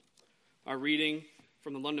Our reading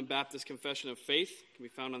from the London Baptist Confession of Faith can be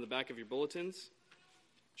found on the back of your bulletins.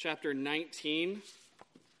 Chapter 19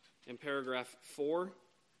 and paragraph 4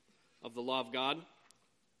 of the Law of God.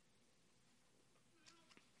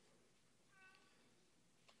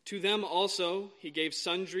 To them also he gave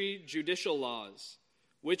sundry judicial laws,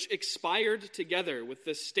 which expired together with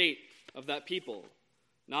the state of that people,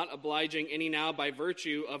 not obliging any now by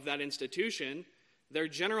virtue of that institution, their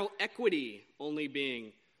general equity only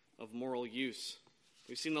being of moral use.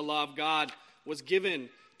 We've seen the law of God was given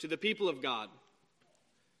to the people of God,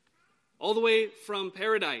 all the way from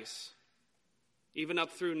paradise, even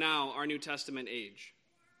up through now, our New Testament age.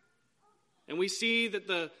 And we see that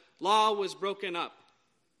the law was broken up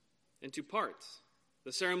into parts: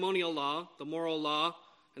 the ceremonial law, the moral law,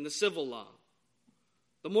 and the civil law.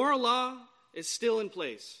 The moral law is still in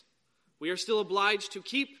place. We are still obliged to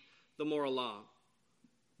keep the moral law,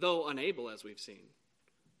 though unable, as we've seen.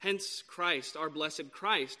 Hence, Christ, our blessed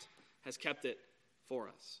Christ, has kept it for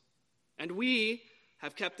us. And we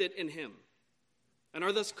have kept it in him, and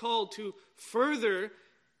are thus called to further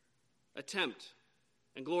attempt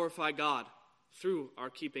and glorify God through our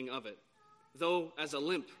keeping of it, though as a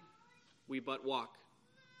limp we but walk.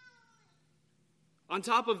 On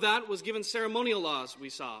top of that was given ceremonial laws, we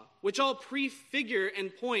saw, which all prefigure and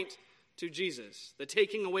point to Jesus, the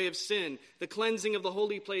taking away of sin, the cleansing of the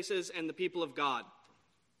holy places and the people of God.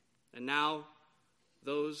 And now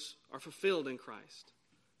those are fulfilled in Christ.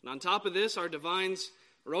 And on top of this, our divines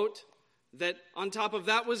wrote that on top of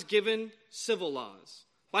that was given civil laws,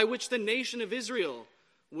 by which the nation of Israel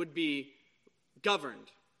would be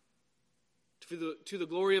governed to the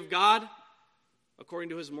glory of God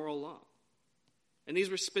according to his moral law. And these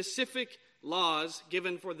were specific laws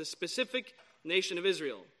given for the specific nation of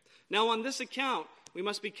Israel. Now, on this account, we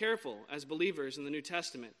must be careful as believers in the New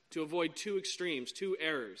Testament to avoid two extremes, two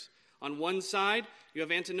errors. On one side, you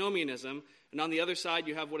have antinomianism, and on the other side,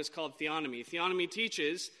 you have what is called theonomy. Theonomy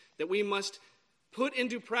teaches that we must put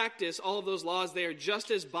into practice all of those laws. They are just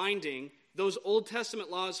as binding. Those Old Testament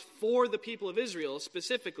laws for the people of Israel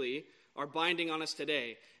specifically are binding on us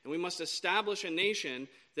today. And we must establish a nation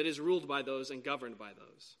that is ruled by those and governed by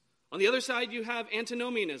those. On the other side, you have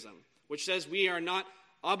antinomianism, which says we are not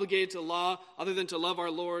obligated to law other than to love our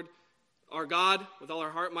Lord, our God, with all our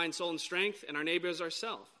heart, mind, soul, and strength, and our neighbor as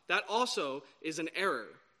ourselves. That also is an error,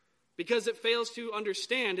 because it fails to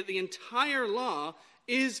understand that the entire law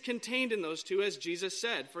is contained in those two, as Jesus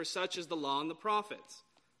said, for such is the law and the prophets.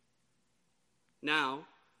 Now,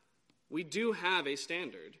 we do have a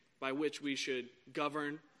standard by which we should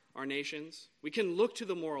govern our nations. We can look to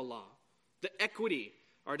the moral law, the equity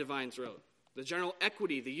our divines wrote, the general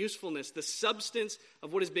equity, the usefulness, the substance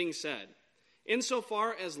of what is being said.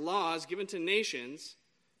 Insofar as laws given to nations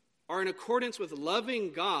are in accordance with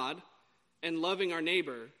loving God and loving our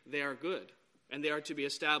neighbor, they are good, and they are to be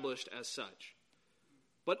established as such.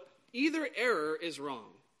 But either error is wrong.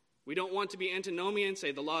 We don't want to be antinomian and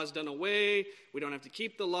say the law is done away, we don't have to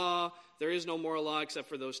keep the law, there is no moral law except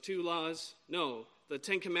for those two laws. No, the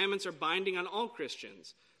Ten Commandments are binding on all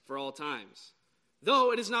Christians for all times.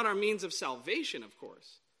 Though it is not our means of salvation, of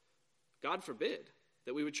course. God forbid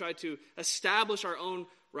that we would try to establish our own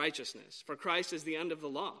righteousness, for Christ is the end of the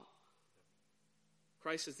law.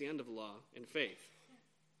 Christ is the end of the law in faith.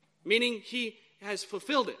 Meaning he has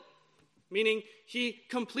fulfilled it. Meaning he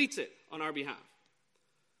completes it on our behalf.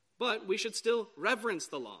 But we should still reverence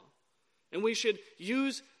the law. And we should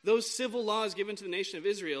use those civil laws given to the nation of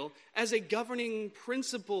Israel as a governing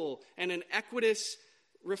principle and an equitous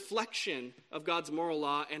reflection of God's moral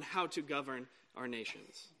law and how to govern our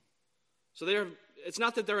nations. So it's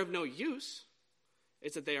not that they're of no use,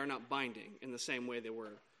 it's that they are not binding in the same way they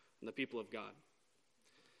were in the people of God.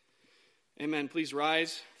 Amen. Please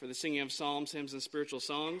rise for the singing of psalms, hymns, and spiritual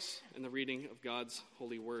songs, and the reading of God's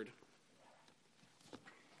holy word.